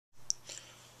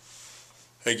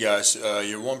Hey guys,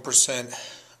 your 1%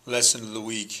 lesson of the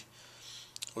week.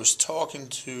 I was talking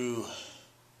to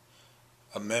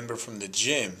a member from the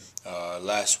gym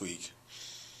last week,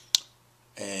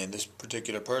 and this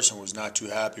particular person was not too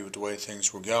happy with the way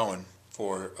things were going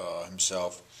for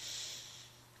himself.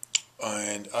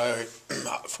 And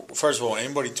first of all,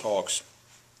 anybody talks,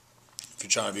 if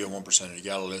you're trying to be a 1%er, you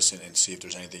gotta listen and see if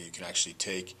there's anything you can actually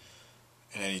take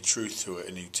and any truth to it,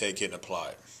 and you take it and apply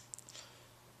it.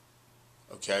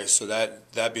 Okay, so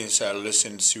that being said, I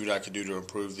listened to see what I could do to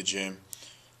improve the gym.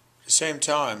 At the same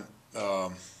time,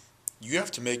 you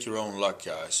have to make your own luck,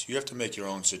 guys. You have to make your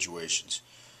own situations.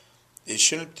 It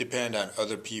shouldn't depend on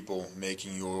other people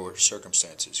making your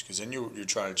circumstances, because then you're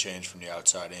trying to change from the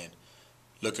outside in,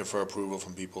 looking for approval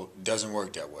from people. It doesn't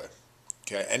work that way.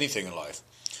 Okay, anything in life.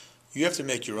 You have to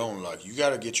make your own luck. You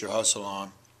got to get your hustle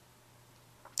on.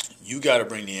 You got to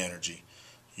bring the energy.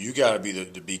 You got to be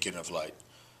the beacon of light.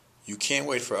 You can't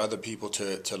wait for other people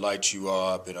to light you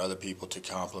up and other people to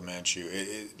compliment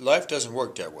you. Life doesn't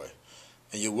work that way.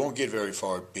 And you won't get very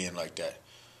far being like that.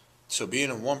 So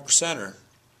being a 1%er,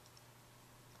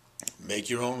 make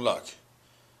your own luck.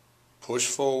 Push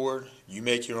forward. You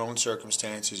make your own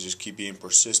circumstances. Just keep being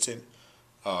persistent.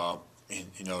 And,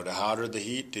 the hotter the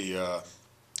heat, the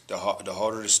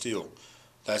harder the steel.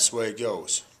 That's the way it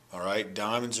goes. All right?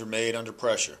 Diamonds are made under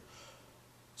pressure.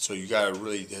 So you got to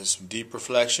really have some deep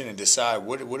reflection and decide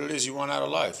what it is you want out of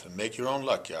life, and make your own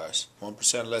luck, guys.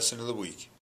 1% lesson of the week.